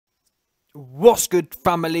What's good,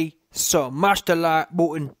 family? So mash the like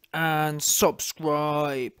button and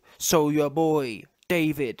subscribe. So your boy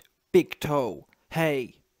David Big Toe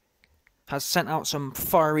Haye has sent out some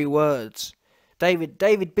fiery words. David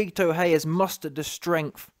Big Toe Haye has mustered the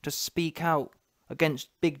strength to speak out against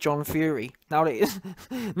Big John Fury. Now that it's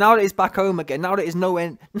now that he's back home again. Now that he's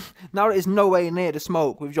nowhere near the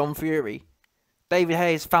smoke with John Fury. David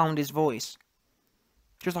Haye has found his voice,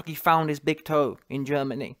 just like he found his big toe in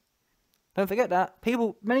Germany. Don't forget that.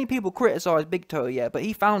 Many people criticise Big Toe, yeah, but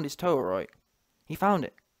he found his toe, alright. He found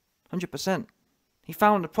it. 100%. He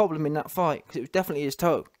found the problem in that fight, because it was definitely his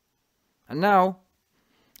toe. And now,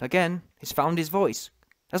 again, he's found his voice.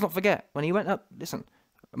 Let's not forget, when he went up, listen,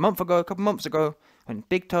 a couple months ago, when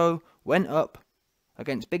Big Toe went up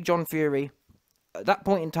against Big John Fury, at that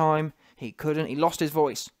point in time, he lost his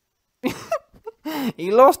voice. He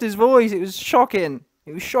lost his voice. It was shocking.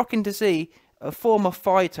 It was shocking to see a former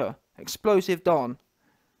fighter, Explosive Don,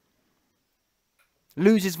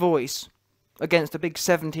 lose his voice against a big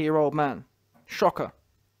 70-year-old man. Shocker.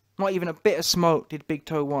 Not even a bit of smoke did Big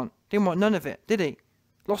Toe want. Didn't want none of it, did he?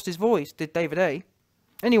 Lost his voice, did David Haye.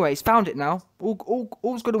 Anyway, he's found it now.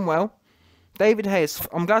 All's good and well. David Haye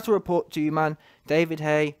I'm glad to report to you, man. David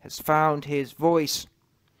Haye has found his voice.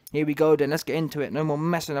 Here we go then, let's get into it. No more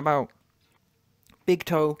messing about. Big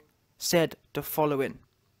Toe said the following.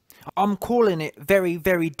 I'm calling it very,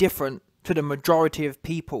 very different to the majority of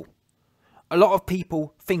people. A lot of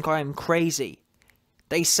people think I am crazy.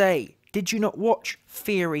 They say, did you not watch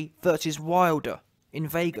Fury versus Wilder in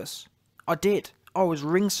Vegas? I did. I was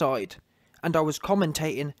ringside, and I was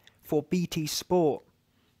commentating for BT Sport.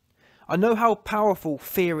 I know how powerful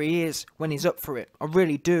Fury is when he's up for it. I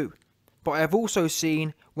really do. But I have also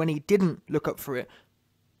seen when he didn't look up for it.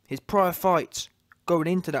 His prior fights, going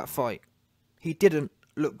into that fight, he didn't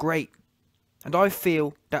look great. And I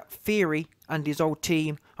feel that Fury and his old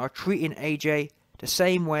team are treating AJ the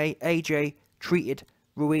same way AJ treated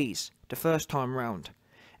Ruiz the first time round.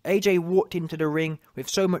 AJ walked into the ring with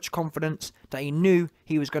so much confidence that he knew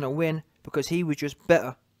he was going to win because he was just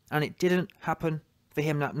better, and it didn't happen for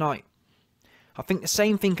him that night. I think the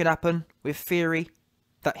same thing could happen with Fury,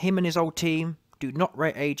 that him and his old team do not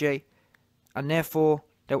rate AJ, and therefore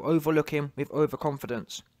they'll overlook him with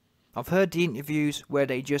overconfidence. I've heard the interviews where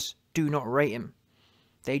they just do not rate him.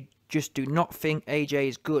 They just do not think AJ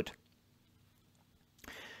is good.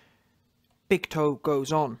 Big Toe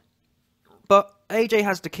goes on. But AJ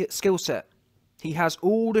has the skill set. He has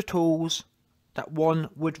all the tools that one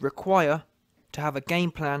would require to have a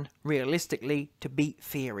game plan realistically to beat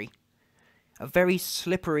Fury. A very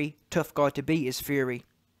slippery, tough guy to beat is Fury.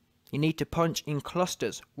 You need to punch in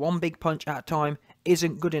clusters. One big punch at a time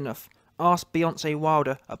isn't good enough. Ask Beyonce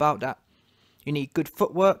Wilder about that. You need good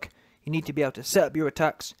footwork. You need to be able to set up your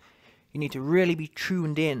attacks. You need to really be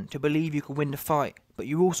tuned in to believe you can win the fight. But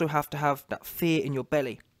you also have to have that fear in your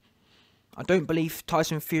belly. I don't believe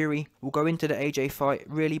Tyson Fury will go into the AJ fight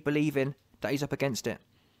really believing that he's up against it.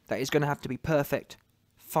 That he's going to have to be perfect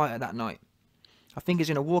fighter that night. I think he's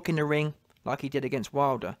going to walk in the ring like he did against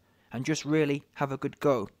Wilder and just really have a good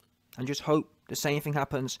go. And just hope the same thing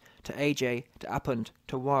happens to AJ that happened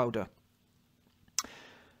to Wilder.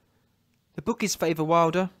 The bookies favour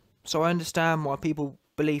Wilder, so I understand why people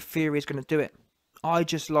believe Fury is going to do it. I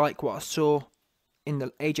just like what I saw in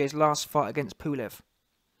the AJ's last fight against Pulev.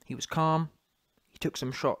 He was calm, he took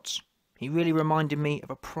some shots. He really reminded me of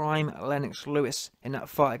a prime Lennox Lewis in that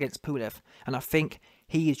fight against Pulev, and I think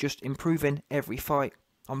he is just improving every fight.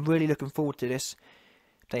 I'm really looking forward to this.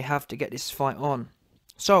 They have to get this fight on.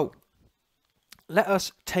 So, let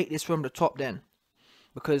us take this from the top then,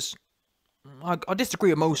 because I disagree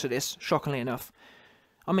with most of this, shockingly enough.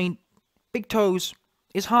 I mean, Big Toe's,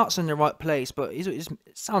 his heart's in the right place, but it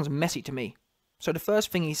sounds messy to me. So the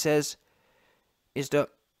first thing he says is that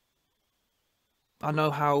I know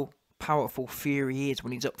how powerful Fury is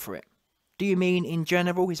when he's up for it. Do you mean in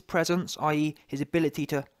general his presence, i.e. his ability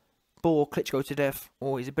to bore Klitschko to death,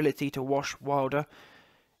 or his ability to wash Wilder?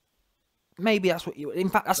 Maybe that's what you... In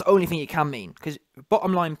fact, that's the only thing you can mean, because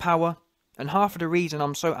bottom line power... And half of the reason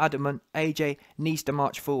I'm so adamant AJ needs to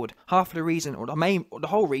march forward, half of the reason, or the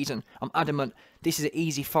whole reason I'm adamant this is an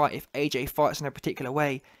easy fight if AJ fights in a particular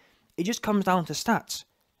way, it just comes down to stats.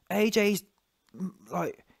 AJ's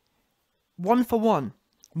like 1 for 1.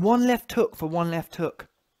 One left hook for one left hook.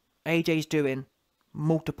 AJ's doing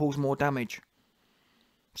multiples more damage.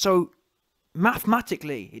 So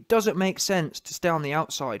mathematically, it doesn't make sense to stay on the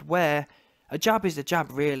outside where a jab is a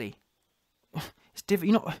jab, really. It's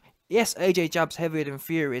different. You're not... Yes, AJ jabs heavier than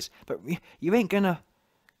Fury's, but you ain't gonna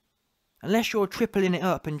Unless you're tripling it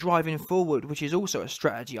up and driving forward, which is also a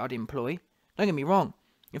strategy I'd employ. Don't get me wrong.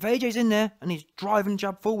 If AJ's in there and he's driving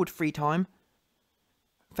jab forward 3 times,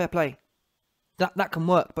 fair play. That can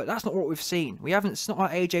work, but that's not what we've seen. We haven't. It's not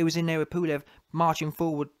like AJ was in there with Pulev marching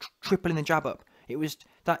forward, tripling the jab up. It was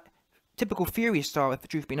that typical Fury style, if the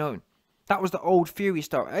truth be known. That was the old Fury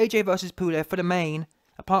style. AJ versus Pulev for the main,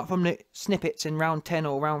 apart from the snippets in round 10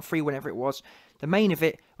 or round 3, whenever it was. The main of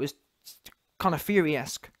it was kind of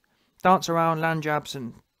Fury-esque. Dance around, land jabs,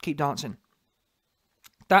 and keep dancing.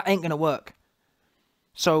 That ain't going to work.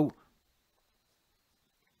 So,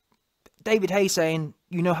 David Haye saying,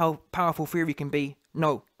 you know how powerful Fury can be.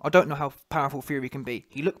 No, I don't know how powerful Fury can be.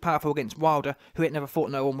 He looked powerful against Wilder, who had never fought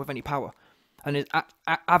no one with any power. And has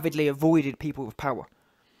avidly avoided people with power.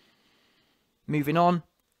 Moving on.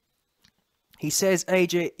 He says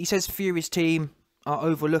Fury's team are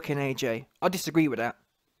overlooking AJ. I disagree with that.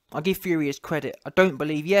 I give Fury his credit. I don't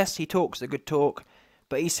believe, yes, he talks a good talk,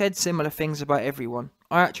 but he said similar things about everyone.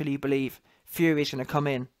 I actually believe Fury is going to come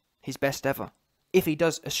in his best ever. If he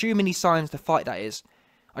does, assuming he signs the fight, that is,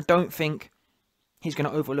 I don't think he's going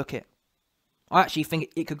to overlook it. I actually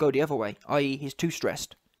think it could go the other way, i.e. he's too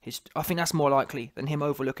stressed. I think that's more likely than him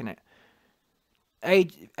overlooking it.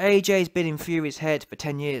 AJ's been in Fury's head for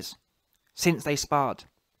 10 years, since they sparred.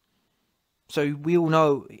 So we all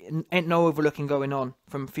know, ain't no overlooking going on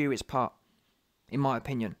from Fury's part, in my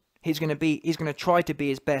opinion. He's going to try to be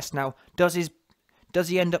his best. Now, does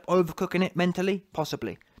he end up overcooking it mentally?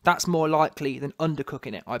 Possibly. That's more likely than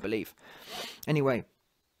undercooking it, I believe. Anyway.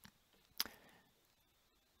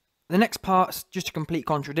 The next part's just a complete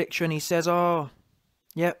contradiction. He says,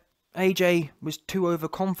 yep, AJ was too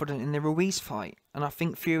overconfident in the Ruiz fight, and I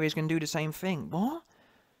think Fury is going to do the same thing. What?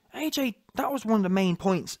 AJ, that was one of the main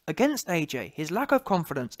points against AJ, his lack of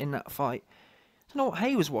confidence in that fight. I don't know what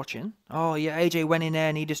Haye was watching. Oh yeah, AJ went in there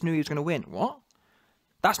and he just knew he was going to win. What?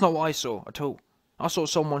 That's not what I saw at all. I saw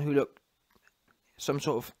someone who looked some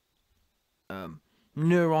sort of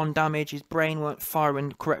neuron damage, his brain weren't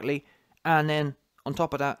firing correctly, and then on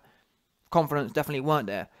top of that, confidence definitely weren't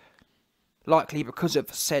there. Likely because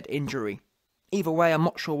of said injury. Either way, I'm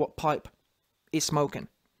not sure what pipe is smoking.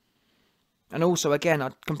 And also, again, I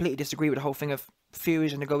completely disagree with the whole thing of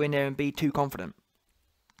Fury's going to go in there and be too confident.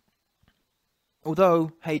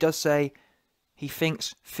 Although, Haye does say he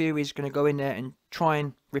thinks Fury's going to go in there and try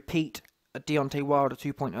and repeat a Deontay Wilder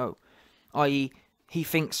 2.0. I.e., he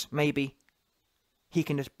thinks maybe he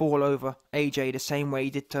can just ball over AJ the same way he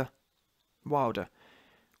did to Wilder.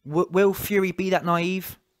 Will Fury be that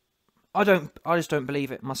naive? I just don't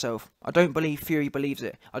believe it myself. I don't believe Fury believes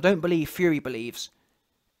it. I don't believe Fury believes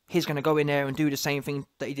he's going to go in there and do the same thing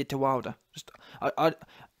that he did to Wilder.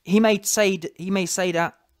 He may say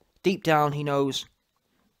that deep down he knows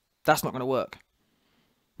that's not going to work.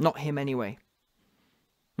 Not him anyway.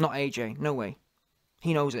 Not AJ. No way.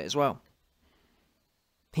 He knows it as well.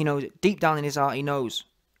 He knows it. Deep down in his heart he knows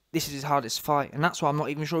this is his hardest fight. And that's why I'm not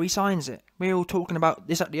even sure he signs it. We're all talking about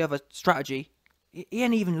this, that, the other strategy. He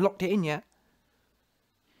ain't even locked it in yet.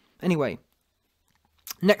 Anyway.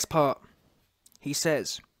 Next part. He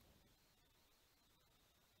says,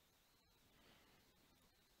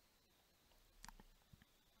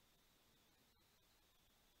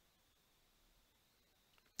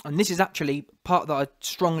 and this is actually part that I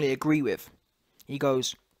strongly agree with. He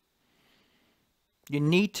goes, you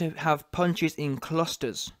need to have punches in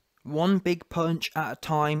clusters. One big punch at a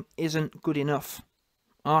time isn't good enough.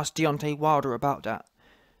 Ask Deontay Wilder about that.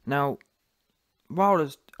 Now,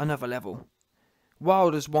 Wilder's another level.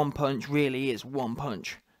 Wilder's one punch really is one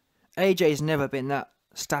punch. AJ's never been that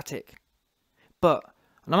static. But,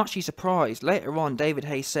 and I'm actually surprised, later on David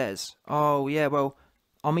Haye says, oh yeah, well,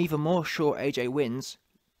 I'm even more sure AJ wins,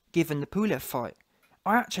 given the Pulev fight.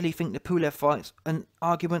 I actually think the Pulev fight's an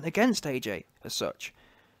argument against AJ, as such.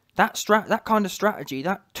 That kind of strategy,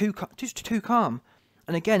 just too calm.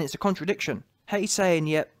 And again, it's a contradiction. Haye saying,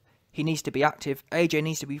 yep, he needs to be active, AJ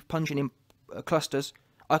needs to be punching in clusters.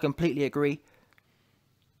 I completely agree.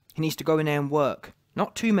 He needs to go in there and work.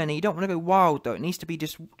 Not too many, you don't want to go wild though. It needs to be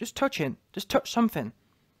just touching. Just touch something.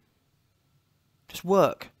 Just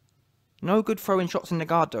work. No good throwing shots in the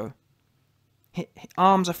guard though.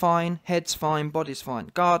 Arms are fine, head's fine, body's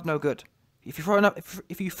fine. Guard, no good. If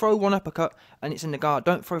you throw one uppercut and it's in the guard,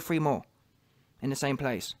 don't throw 3 more in the same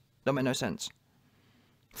place. Don't make no sense.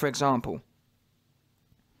 For example.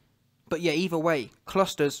 But yeah, either way,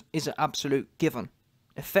 clusters is an absolute given.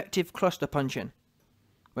 Effective cluster punching.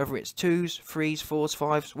 Whether it's 2s, 3s, 4s,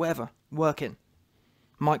 5s, whatever. Working.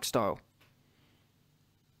 Mike style.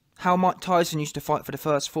 How Mike Tyson used to fight for the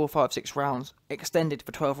first 4, 5, 6 rounds, extended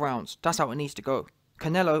for 12 rounds. That's how it needs to go.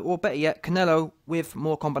 Canelo, or better yet, Canelo with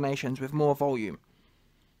more combinations, with more volume.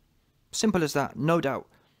 Simple as that, no doubt.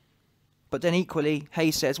 But then equally,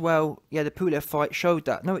 Haye says, well, yeah, the Pulev fight showed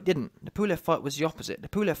that. No, it didn't. The Pulev fight was the opposite. The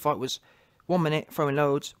Pulev fight was 1 minute throwing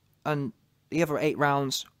loads, and the other 8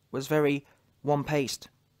 rounds was very one-paced.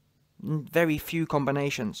 Very few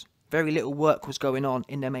combinations. Very little work was going on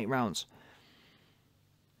in them 8 rounds.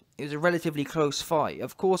 It was a relatively close fight.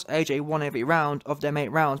 Of course, AJ won every round of them 8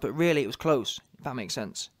 rounds, but really it was close, if that makes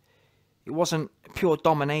sense. It wasn't pure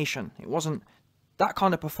domination. It wasn't that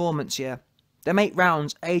kind of performance, yeah. Them 8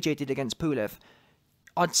 rounds AJ did against Pulev,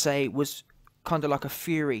 I'd say was kind of like a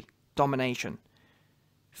Fury domination.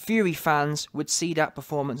 Fury fans would see that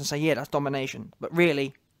performance and say, yeah, that's domination. But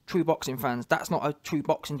really, true boxing fans, that's not a true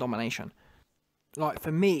boxing domination. Like,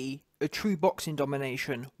 for me, a true boxing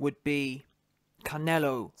domination would be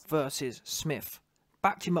Canelo versus Smith.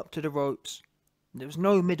 Backed him up to the ropes. There was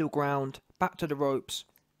no middle ground. Back to the ropes.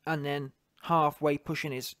 And then halfway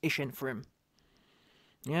pushing his ish in for him.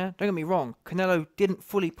 Yeah, don't get me wrong. Canelo didn't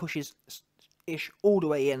fully push his ish all the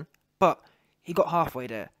way in, but he got halfway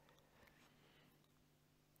there.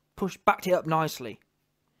 Backed it up nicely.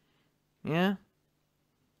 Yeah,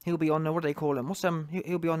 he'll be on the, what do they call them? What's them?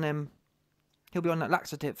 He'll be on them. He'll be on that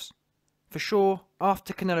laxatives for sure.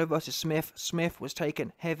 After Canelo versus Smith, Smith was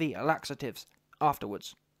taking heavy laxatives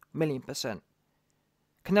afterwards, 1,000,000%.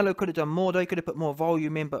 Canelo could have done more though. He could have put more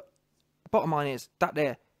volume in, but the bottom line is that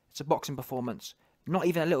there, it's a boxing performance. Not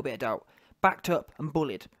even a little bit of doubt. Backed up and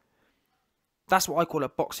bullied. That's what I call a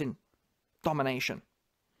boxing domination.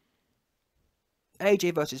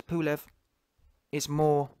 AJ versus Pulev is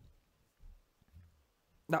more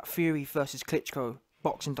that Fury versus Klitschko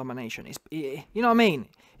boxing domination. You know what I mean?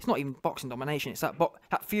 It's not even boxing domination. It's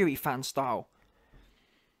that Fury fan style.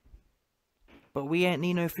 But we ain't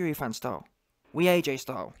need no Fury fan style. We AJ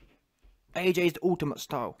style. AJ's the ultimate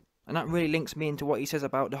style. And that really links me into what he says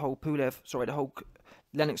about the whole the whole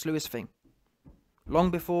Lennox Lewis thing.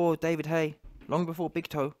 Long before David Haye, long before Big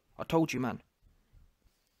Toe, I told you, man.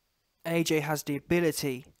 AJ has the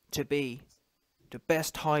ability to be the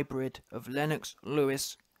best hybrid of Lennox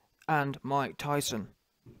Lewis and Mike Tyson.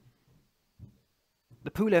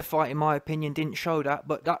 The Pulev fight, in my opinion, didn't show that,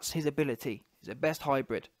 but that's his ability. He's the best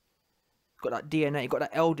hybrid. Got that DNA, got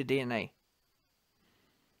that elder DNA.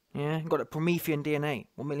 Yeah, got a Promethean DNA,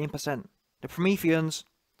 1,000,000%. The Prometheans,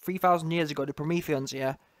 3,000 years ago, the Prometheans,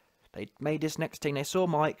 yeah, they made this next thing. They saw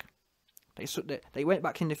Mike. They went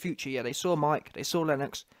back in the future, yeah. They saw Mike. They saw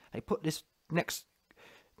Lennox. They put this next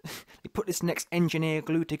engineer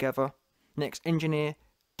glue together. Next engineer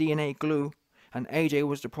DNA glue, and AJ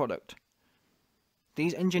was the product.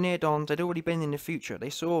 These engineer dons, they'd already been in the future. They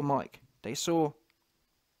saw Mike. They saw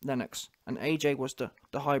Lennox, and AJ was the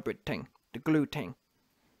hybrid thing, the glue thing.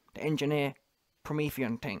 The engineer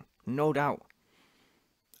Promethean thing, no doubt.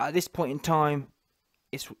 At this point in time,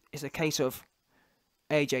 it's a case of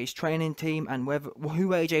AJ's training team and who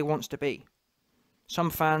AJ wants to be.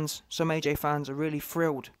 Some AJ fans are really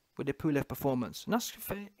thrilled with the Pulev performance, and that's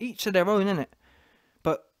for each of their own, isn't it?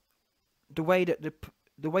 But the way that the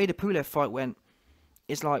Pulev fight went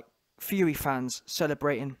is like Fury fans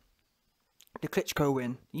celebrating the Klitschko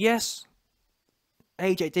win. Yes,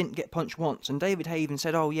 AJ didn't get punched once, and David Haye even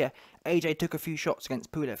said, oh yeah, AJ took a few shots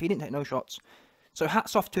against Pulev. He didn't take no shots. So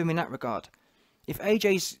hats off to him in that regard. If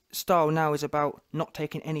AJ's style now is about not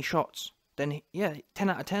taking any shots, then yeah, 10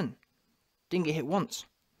 out of 10. Didn't get hit once.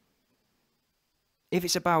 If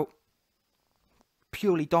it's about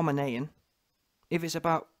purely dominating, if it's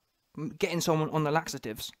about getting someone on the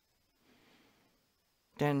laxatives,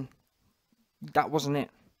 then that wasn't it.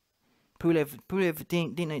 Pulev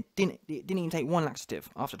didn't even take one laxative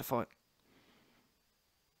after the fight.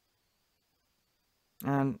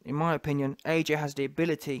 And in my opinion, AJ has the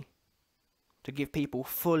ability to give people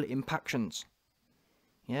full impactions.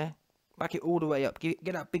 Yeah? Back it all the way up. Get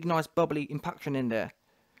that big nice bubbly impaction in there.